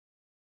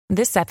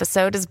This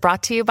episode is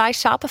brought to you by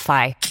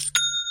Shopify.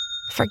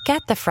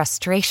 Forget the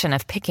frustration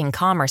of picking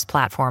commerce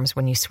platforms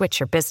when you switch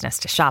your business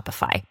to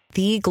Shopify,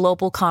 the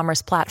global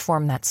commerce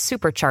platform that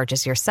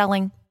supercharges your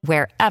selling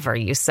wherever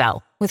you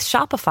sell. With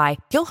Shopify,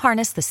 you'll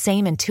harness the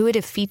same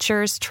intuitive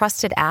features,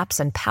 trusted apps,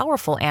 and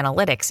powerful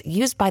analytics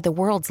used by the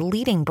world's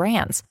leading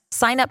brands.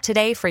 Sign up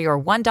today for your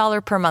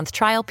 $1 per month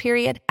trial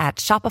period at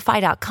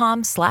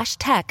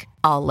shopify.com/tech,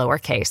 all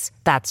lowercase.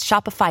 That's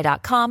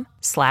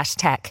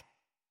shopify.com/tech.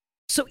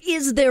 So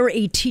is there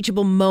a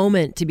teachable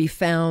moment to be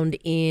found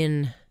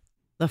in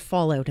the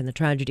fallout and the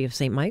tragedy of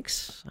St.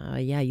 Mike's?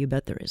 Yeah, you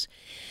bet there is.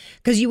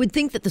 Because you would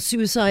think that the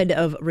suicide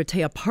of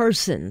Rehtaeh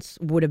Parsons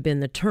would have been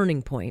the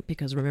turning point,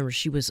 because remember,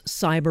 she was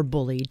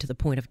cyberbullied to the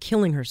point of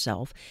killing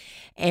herself.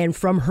 And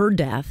from her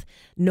death,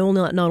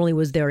 not only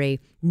was there a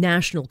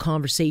national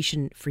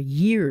conversation for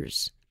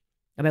years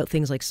about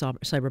things like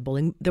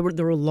cyberbullying, there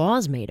were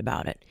laws made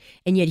about it.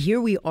 And yet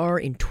here we are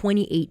in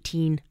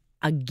 2018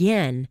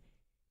 again,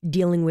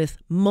 dealing with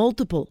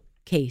multiple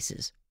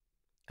cases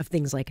of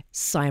things like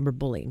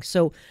cyberbullying.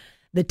 So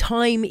the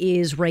time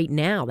is right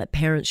now that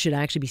parents should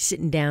actually be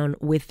sitting down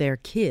with their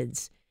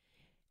kids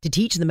to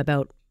teach them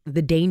about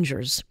the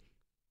dangers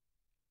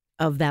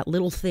of that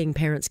little thing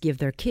parents give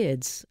their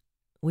kids,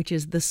 which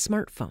is the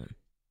smartphone.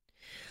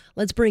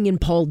 Let's bring in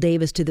Paul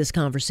Davis to this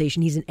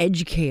conversation. He's an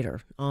educator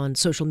on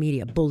social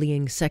media,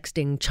 bullying,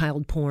 sexting,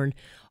 child porn,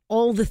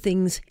 all the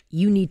things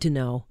you need to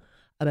know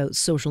about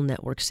social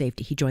network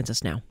safety. He joins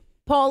us now.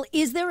 Paul,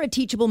 is there a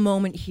teachable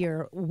moment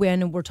here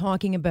when we're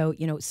talking about,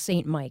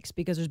 St. Mike's?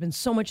 Because there's been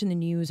so much in the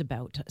news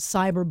about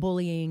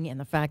cyberbullying and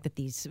the fact that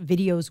these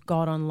videos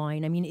got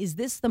online. I mean, is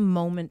this the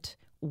moment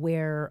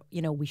where,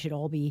 we should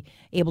all be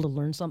able to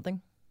learn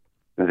something?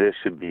 This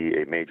should be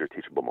a major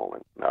teachable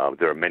moment.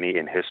 There are many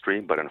in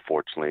history, but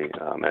unfortunately,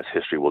 as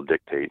history will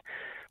dictate,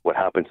 what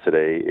happens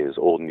today is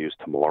old news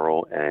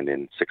tomorrow, and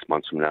in 6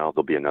 months from now,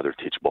 there'll be another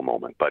teachable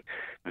moment. But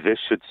this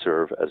should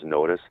serve as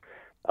notice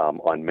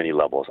on many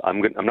levels.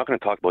 I'm not going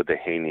to talk about the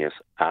heinous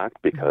act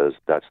because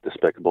that's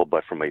despicable,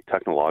 but from a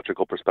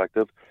technological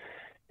perspective,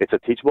 it's a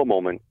teachable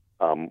moment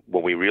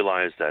when we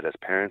realize that as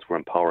parents, we're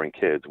empowering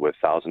kids with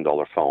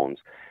 $1,000 phones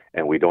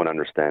and we don't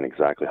understand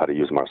exactly how to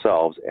use them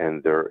ourselves,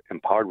 and they're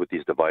empowered with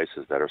these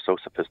devices that are so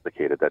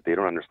sophisticated that they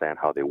don't understand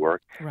how they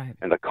work. Right.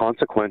 And the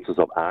consequences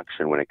of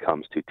action when it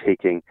comes to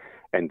taking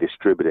and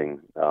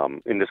distributing,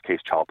 in this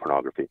case, child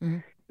pornography.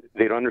 Mm-hmm.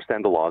 They don't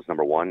understand the laws,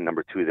 number one.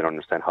 Number two, they don't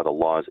understand how the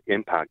laws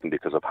impact them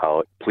because of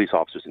how police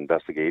officers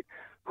investigate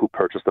who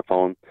purchased the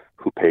phone,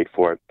 who paid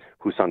for it,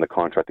 who signed the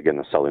contract to get in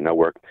the cellular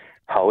network,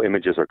 how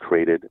images are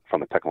created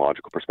from a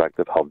technological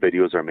perspective, how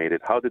videos are made,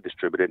 how they're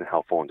distributed, and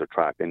how phones are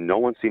tracked. And no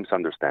one seems to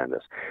understand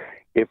this.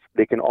 If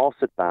they can all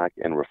sit back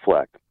and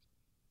reflect,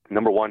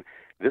 number one,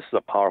 this is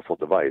a powerful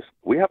device.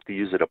 We have to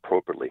use it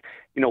appropriately.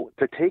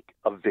 To take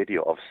a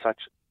video of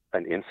such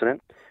an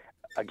incident,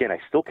 again, I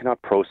still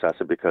cannot process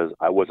it because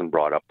I wasn't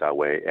brought up that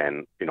way,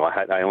 and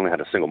I only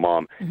had a single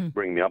mom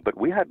bring me up. But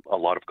we had a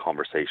lot of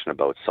conversation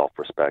about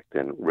self-respect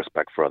and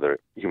respect for other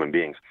human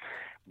beings.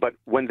 But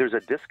when there's a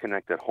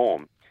disconnect at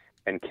home,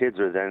 and kids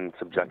are then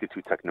subjected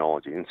to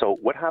technology, and so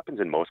what happens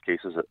in most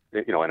cases,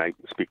 and I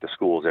speak to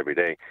schools every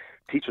day,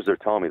 teachers are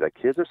telling me that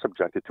kids are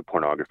subjected to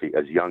pornography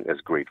as young as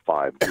grade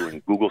 5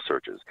 doing Google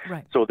searches.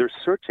 Right. So they're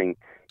searching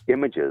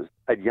images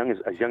as young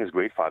as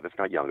grade 5, if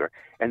not younger,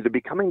 and they're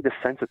becoming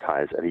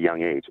desensitized at a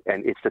young age.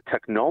 And it's the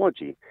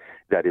technology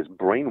that is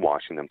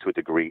brainwashing them to a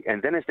degree.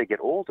 And then as they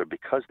get older,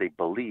 because they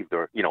believe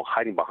they're,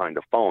 hiding behind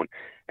the phone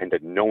and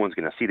that no one's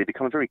going to see, they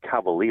become very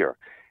cavalier.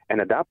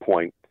 And at that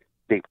point,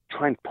 they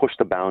try and push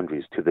the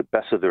boundaries to the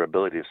best of their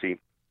ability to see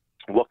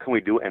what can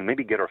we do and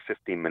maybe get our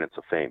 15 minutes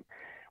of fame.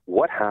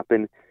 What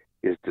happened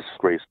is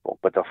disgraceful.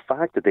 But the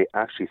fact that they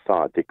actually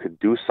thought they could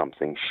do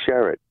something,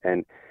 share it,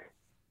 and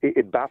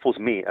it baffles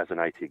me as an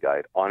IT guy.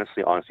 It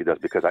honestly does,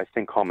 because I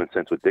think common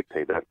sense would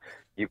dictate that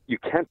you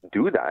can't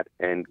do that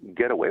and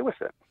get away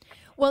with it.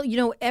 Well,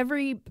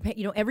 every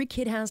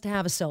kid has to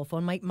have a cell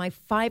phone. My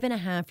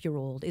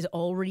 5.5-year-old is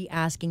already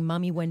asking,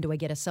 "Mommy, when do I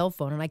get a cell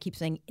phone?" And I keep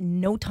saying,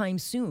 "No time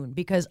soon,"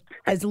 because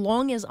as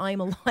long as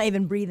I'm alive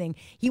and breathing,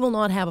 he will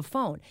not have a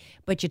phone.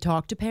 But you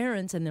talk to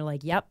parents and they're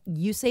like, "Yep,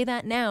 you say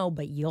that now,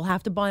 but you'll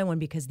have to buy one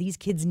because these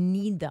kids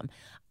need them."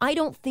 I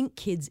don't think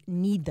kids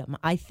need them.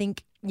 I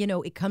think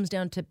it comes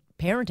down to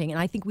parenting, and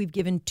I think we've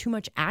given too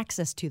much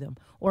access to them.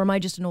 Or am I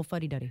just an old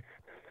fuddy-duddy?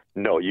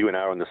 No, you and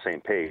I are on the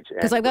same page.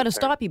 Because I've got to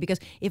stop you, because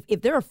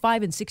if there are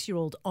 5- and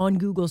 6-year-olds on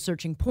Google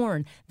searching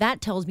porn,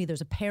 that tells me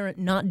there's a parent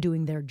not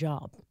doing their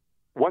job.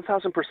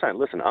 1,000%.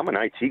 Listen, I'm an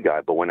IT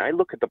guy, but when I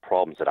look at the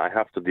problems that I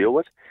have to deal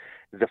with,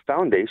 the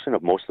foundation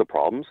of most of the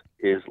problems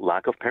is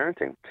lack of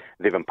parenting.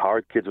 They've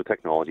empowered kids with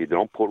technology. They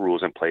don't put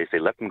rules in place. They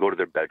let them go to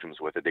their bedrooms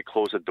with it. They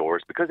close the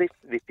doors because they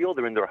feel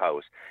they're in their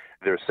house.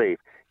 They're safe.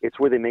 It's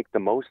where they make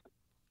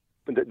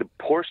the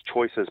poorest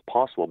choices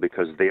possible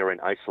because they are in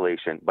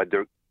isolation, but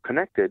they're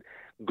connected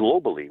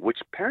globally, which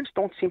parents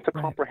don't seem to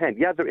comprehend.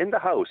 Yeah, they're in the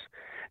house,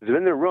 they're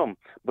in their room,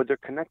 but they're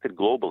connected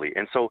globally.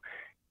 And so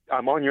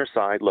I'm on your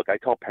side. Look, I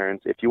tell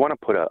parents, if you want to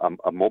put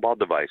a mobile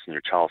device in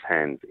your child's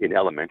hands in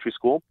elementary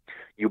school,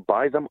 you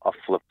buy them a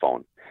flip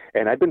phone.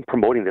 And I've been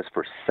promoting this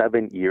for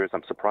 7 years.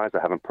 I'm surprised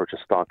I haven't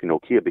purchased stock in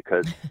Nokia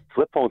because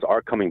flip phones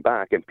are coming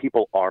back and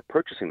people are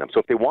purchasing them. So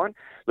if they want,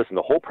 listen,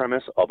 the whole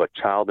premise of a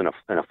child and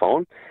a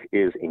phone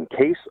is in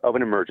case of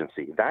an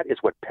emergency. That is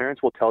what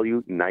parents will tell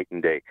you night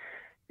and day.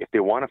 If they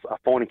want a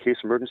phone in case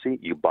of emergency,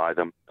 you buy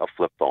them a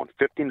flip phone.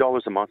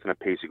 $15 a month in a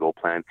pay-as-you-go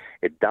plan.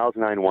 It dials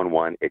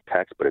 911. It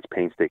texts, but it's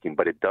painstaking,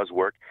 but it does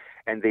work.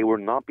 And they will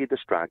not be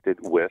distracted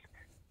with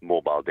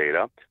mobile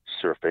data,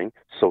 surfing,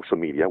 social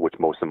media, which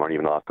most of them aren't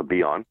even allowed to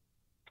be on.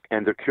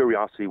 And their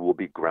curiosity will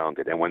be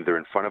grounded. And when they're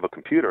in front of a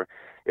computer,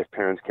 if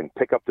parents can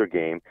pick up their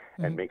game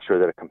and make sure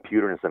that a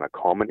computer is in a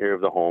common area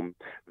of the home,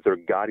 they're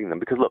guiding them.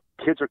 Because, look,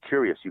 kids are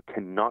curious. You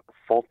cannot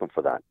fault them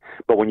for that.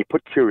 But when you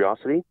put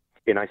curiosity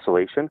in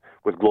isolation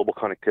with global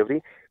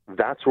connectivity,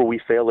 that's where we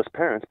fail as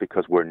parents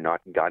because we're not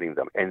guiding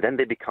them. And then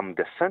they become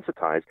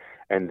desensitized,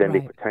 and then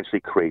they potentially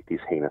create these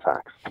heinous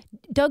acts.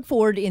 Doug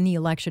Ford in the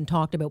election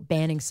talked about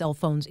banning cell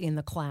phones in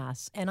the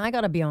class. And I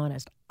got to be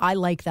honest, I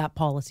like that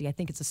policy. I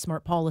think it's a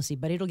smart policy,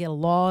 but it'll get a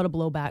lot of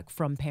blowback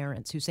from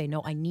parents who say,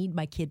 no, I need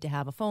my kid to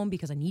have a phone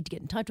because I need to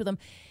get in touch with them.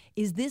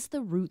 Is this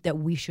the route that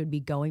we should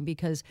be going?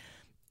 Because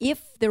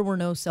if there were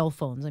no cell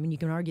phones, I mean, you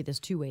can argue this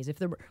two ways. If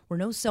there were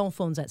no cell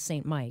phones at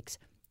St. Mike's,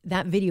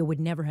 that video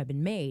would never have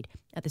been made.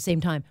 At the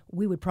same time,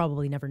 we would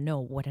probably never know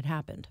what had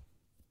happened.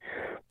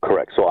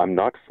 Correct. So I'm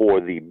not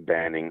for the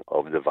banning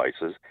of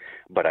devices,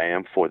 but I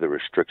am for the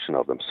restriction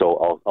of them.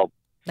 So I'll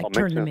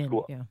turn them mention a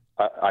school. in.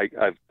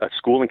 I've a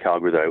school in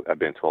Calgary that I've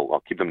been to.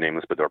 I'll keep them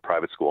nameless, but they're a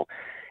private school.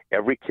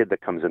 Every kid that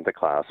comes into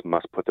class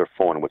must put their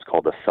phone in what's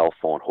called a cell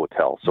phone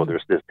hotel. So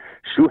there's this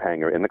shoe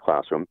hanger in the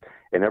classroom,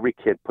 and every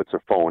kid puts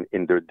their phone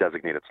in their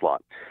designated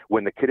slot.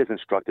 When the kid is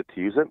instructed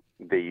to use it,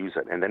 they use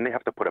it, and then they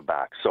have to put it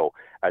back. So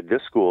at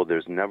this school,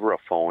 there's never a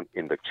phone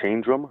in the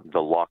change room, the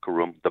locker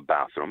room, the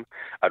bathroom.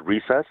 At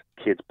recess,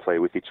 kids play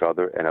with each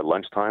other, and at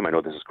lunchtime, I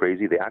know this is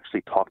crazy, they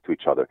actually talk to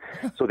each other.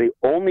 So they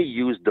only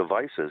use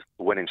devices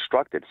when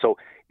instructed. So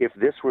if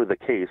this were the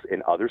case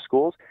in other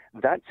schools,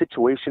 that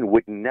situation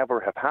would never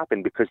have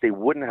happened because they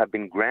wouldn't have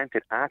been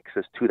granted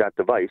access to that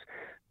device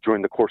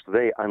during the course of the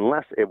day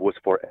unless it was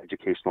for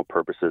educational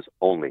purposes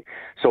only.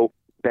 So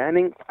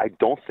banning, I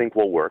don't think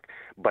will work,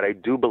 but I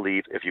do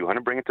believe if you want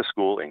to bring it to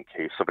school in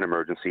case of an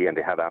emergency and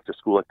they have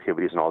after-school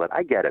activities and all that,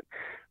 I get it.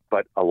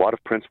 But a lot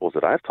of principals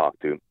that I've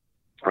talked to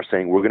are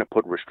saying we're going to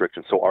put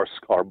restrictions. So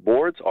our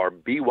boards are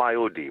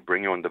BYOD,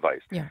 bring your own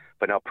device. Yeah.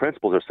 But now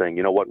principals are saying,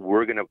 you know what,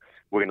 we're going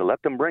to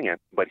let them bring it,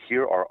 but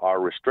here are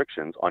our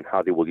restrictions on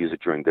how they will use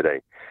it during the day.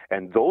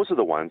 And those are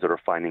the ones that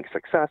are finding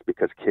success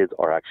because kids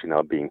are actually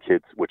now being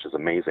kids, which is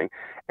amazing,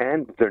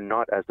 and they're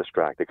not as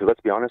distracted. Because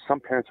let's be honest,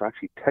 some parents are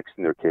actually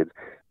texting their kids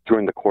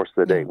during the course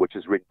of the day, which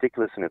is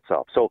ridiculous in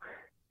itself. So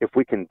if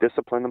we can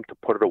discipline them to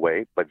put it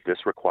away, but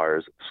this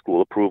requires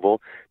school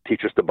approval,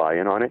 teachers to buy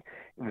in on it,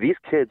 these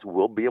kids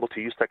will be able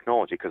to use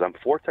technology because I'm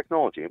for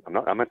technology.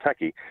 I'm a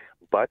techie,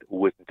 but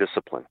with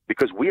discipline.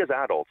 Because we as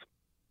adults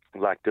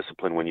lack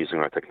discipline when using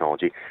our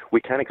technology. We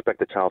can't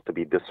expect a child to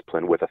be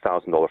disciplined with a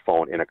 $1,000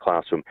 phone in a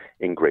classroom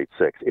in grade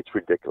 6. It's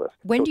ridiculous.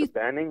 When do you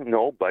banning,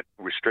 no, but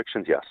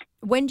restrictions, yes.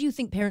 When do you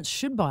think parents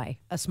should buy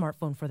a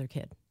smartphone for their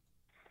kid?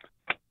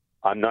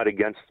 I'm not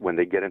against when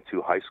they get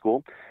into high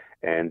school.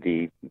 And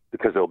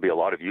because there'll be a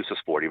lot of uses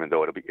for it, even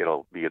though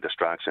it'll be a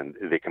distraction,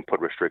 they can put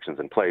restrictions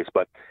in place.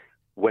 But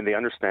when they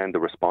understand the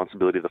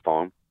responsibility of the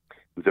phone,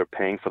 they're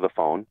paying for the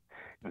phone,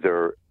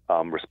 they're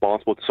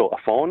responsible. So a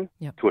phone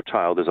to a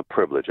child is a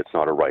privilege. It's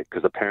not a right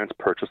because the parents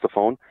purchase the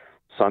phone,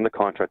 sign the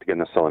contract to get in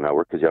the cellular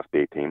network because you have to be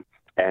 18,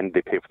 and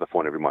they pay for the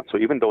phone every month. So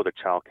even though the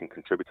child can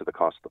contribute to the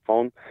cost of the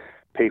phone,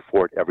 pay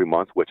for it every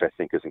month, which I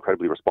think is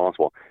incredibly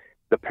responsible,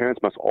 the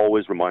parents must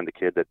always remind the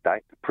kid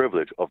that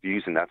privilege of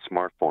using that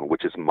smartphone,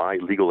 which is my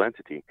legal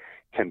entity,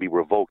 can be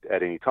revoked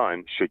at any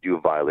time should you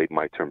violate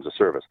my terms of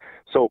service.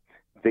 So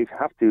they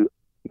have to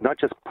not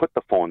just put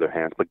the phone in their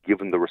hands, but give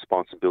them the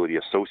responsibility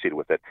associated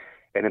with it.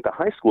 And at the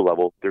high school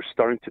level, they're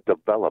starting to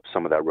develop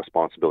some of that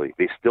responsibility.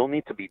 They still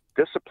need to be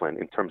disciplined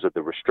in terms of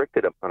the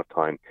restricted amount of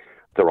time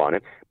they're on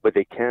it, but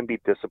they can be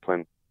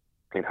disciplined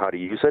in how to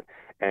use it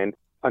and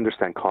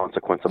understand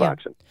consequence of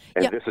action.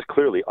 And this is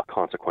clearly a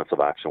consequence of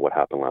action, what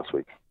happened last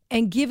week.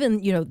 And given,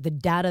 the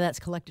data that's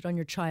collected on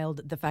your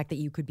child, the fact that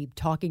you could be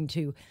talking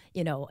to,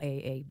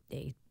 a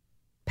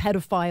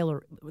pedophile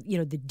or,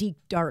 the deep,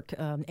 dark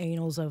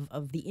annals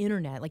of the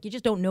internet, like you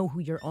just don't know who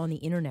you're on the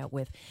internet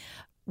with.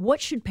 What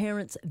should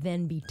parents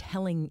then be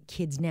telling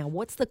kids now?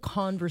 What's the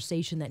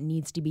conversation that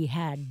needs to be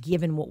had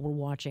given what we're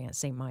watching at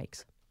St.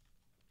 Mike's?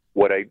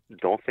 What I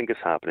don't think is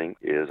happening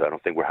is I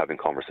don't think we're having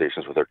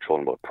conversations with our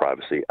children about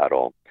privacy at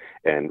all.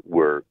 And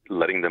we're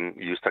letting them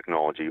use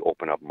technology,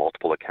 open up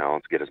multiple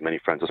accounts, get as many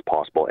friends as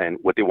possible. And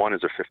what they want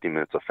is their 15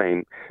 minutes of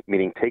fame,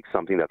 meaning take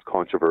something that's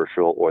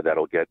controversial or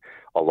that'll get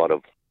a lot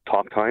of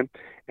talk time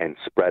and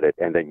spread it.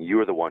 And then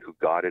you're the one who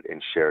got it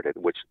and shared it,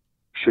 which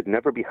should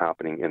never be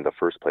happening in the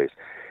first place.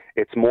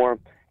 It's more,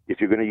 if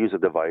you're going to use a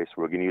device,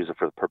 we're going to use it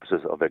for the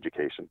purposes of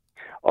education,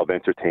 of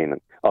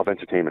entertainment.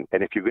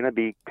 And if you're going to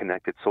be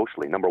connected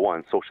socially, number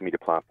one, social media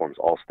platforms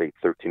all state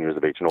 13 years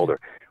of age and older.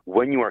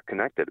 When you are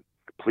connected,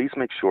 please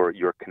make sure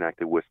you're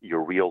connected with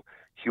your real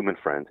human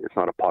friends. It's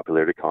not a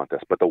popularity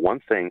contest. But the one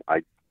thing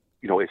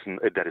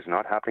that is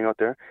not happening out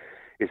there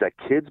is that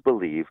kids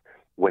believe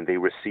when they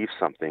receive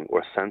something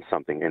or send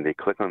something and they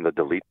click on the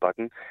delete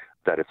button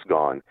that it's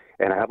gone.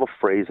 And I have a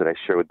phrase that I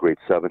share with grade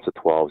 7s to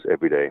 12s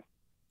every day.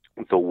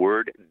 The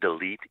word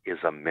delete is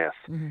a myth.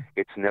 Mm-hmm.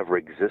 It's never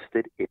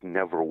existed. It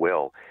never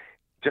will.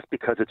 Just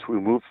because it's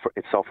removed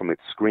itself from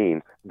its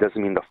screen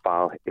doesn't mean the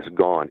file is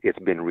gone. It's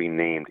been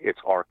renamed. It's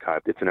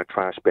archived. It's in a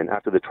trash bin.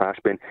 After the trash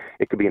bin,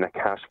 it could be in a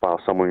cache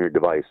file somewhere on your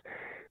device.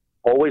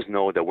 Always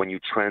know that when you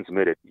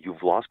transmit it,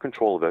 you've lost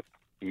control of it.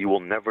 You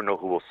will never know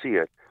who will see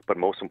it. But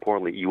most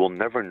importantly, you will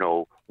never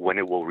know when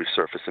it will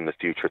resurface in the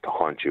future to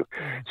haunt you.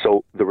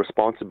 So the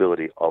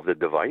responsibility of the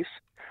device,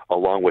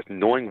 along with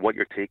knowing what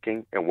you're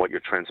taking and what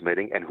you're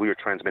transmitting and who you're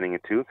transmitting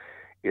it to,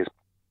 is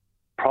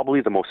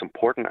probably the most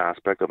important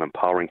aspect of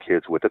empowering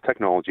kids with the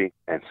technology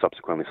and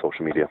subsequently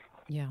social media.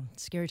 Yeah,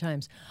 scary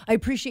times. I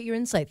appreciate your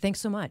insight. Thanks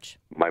so much.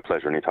 My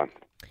pleasure, anytime.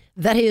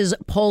 That is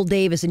Paul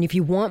Davis, and if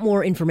you want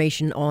more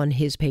information on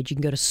his page, you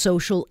can go to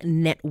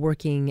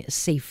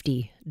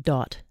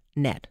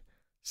socialnetworkingsafety.net.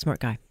 Smart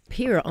guy.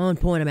 Here on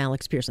Point, I'm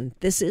Alex Pearson.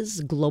 This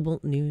is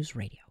Global News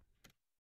Radio.